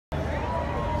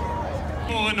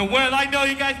people in the world. I know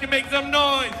you guys can make some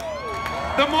noise.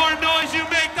 The more noise you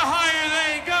make, the higher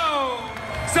they go.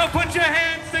 So put your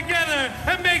hands together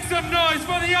and make some noise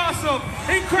for the awesome,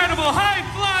 incredible,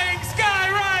 high-flying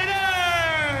Skyriders!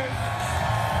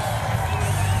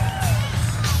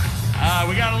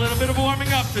 We got a little bit of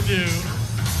warming up to do.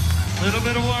 A little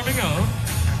bit of warming up.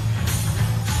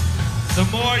 The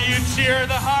more you cheer,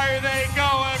 the higher they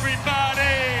go,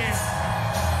 everybody.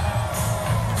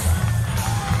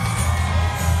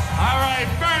 All right,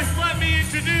 first let me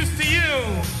introduce to you,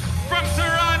 from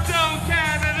Toronto,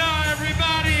 Canada,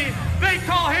 everybody. They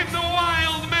call him the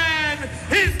Wild Man.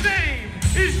 His name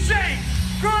is Jake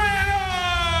Grano.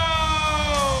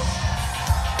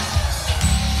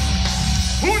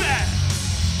 Who that?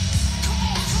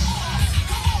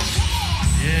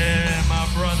 Yeah, my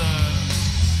brother.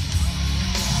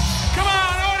 Come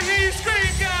on, I want to hear you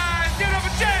scream, guys. Give it up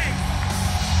for Jake.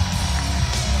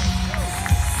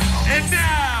 And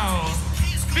now,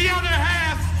 the other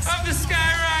half of the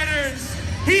Skyriders.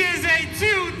 He is a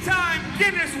two-time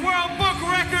Guinness World Book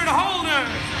Record holder.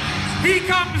 He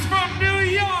comes from New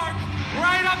York,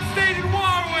 right upstate in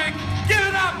Warwick. Give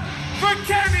it up for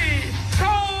Kenny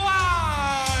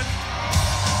Cowan.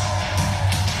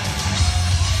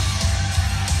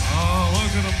 Oh,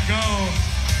 look at him go.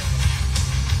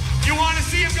 You want to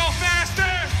see him go faster?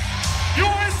 You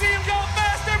want to see him go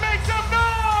faster? Make some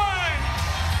noise!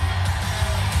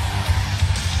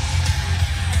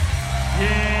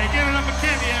 Yeah, give it up for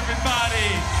Kenny, everybody.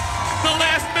 The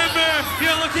last member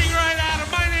you're looking right at him.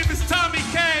 My name is Tommy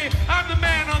K. I'm the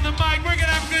man on the mic. We're going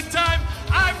to have a good time.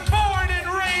 I'm born and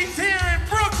raised here in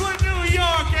Brooklyn, New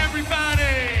York,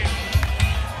 everybody.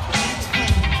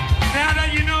 Now that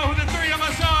you know who the three of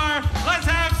us are, let's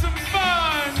have some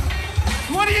fun.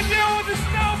 What do you do with the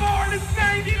snowboard? It's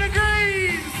 90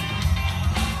 degrees.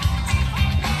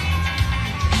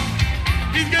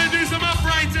 He's going to do some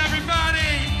uprights,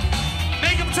 everybody.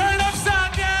 Make him turn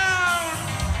upside down.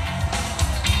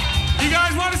 You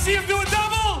guys want to see him do a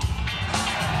double?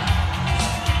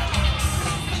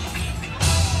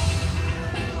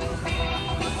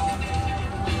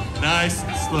 Nice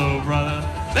and slow, brother.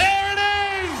 There it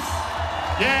is!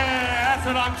 Yeah, that's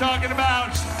what I'm talking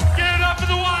about. Give it up for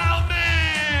the Wild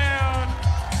Man.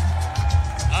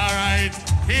 All right,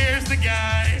 here's the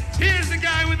guy. Here's the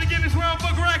guy with the Guinness World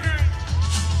Book Record.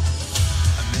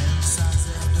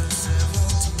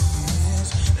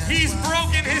 He's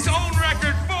broken his own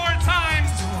record 4 times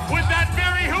with that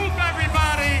very hoop,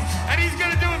 everybody. And he's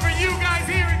going to do it for you guys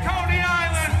here in Coney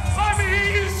Island. Let me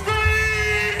hear you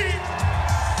scream!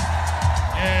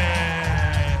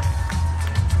 Yeah.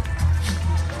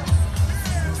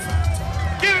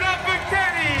 Give it up for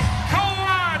Kenny.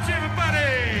 Co-watch,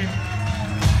 everybody.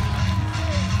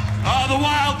 Oh, the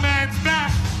Wild Man's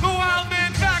back. The Wild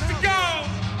Man's back to go.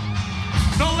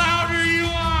 The louder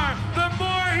you are, the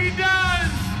more he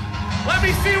does. Let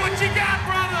me see what you got,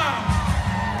 brother.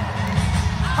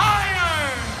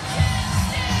 Higher.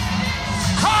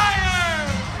 Higher.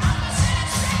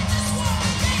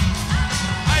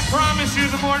 I promise you,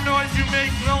 the more noise you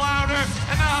make, the louder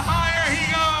and the higher he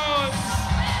goes.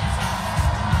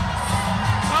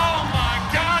 Oh my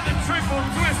God, the triple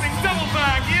twisting double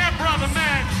back. Yeah, brother,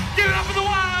 man. Give it up for the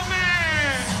Wild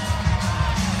Man.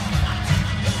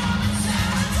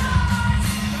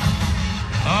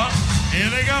 Oh, here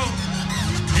they go.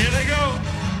 Here they go.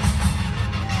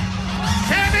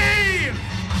 Kenny!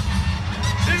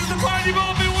 This is the part you've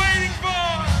all been waiting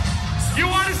for. You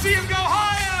want to see him go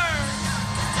higher?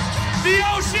 The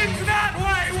ocean's that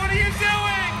way. What are you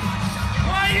doing?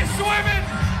 Why are you swimming?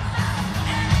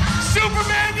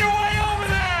 Superman, you're way over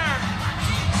there.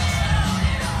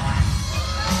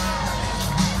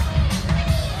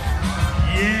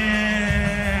 Yeah.